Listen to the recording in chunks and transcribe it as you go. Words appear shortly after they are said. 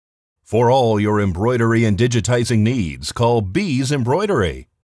For all your embroidery and digitizing needs, call Bees Embroidery.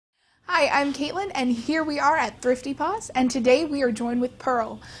 Hi, I'm Caitlin, and here we are at Thrifty Paws, and today we are joined with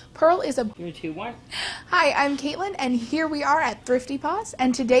Pearl. Pearl is a... 3, 2, 1. Hi, I'm Caitlin, and here we are at Thrifty Paws,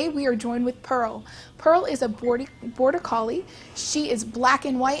 and today we are joined with Pearl. Pearl is a border collie. She is black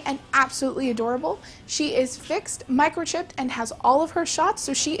and white and absolutely adorable. She is fixed, microchipped, and has all of her shots,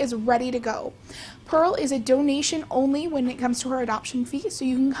 so she is ready to go. Pearl is a donation only when it comes to her adoption fee, so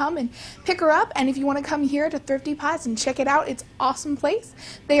you can come and pick her up, and if you want to come here to Thrifty Paws and check it out, it's an awesome place.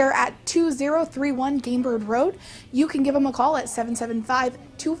 They are at 2031 Gamebird Road. You can give them a call at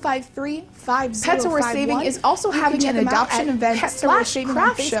 775-253-5051. Pets That We're Saving is also having an adoption event /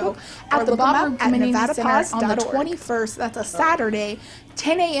 craft show at the Bob at Nevada Paws on the 21st. That's a Saturday,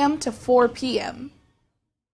 10 a.m. to 4 p.m.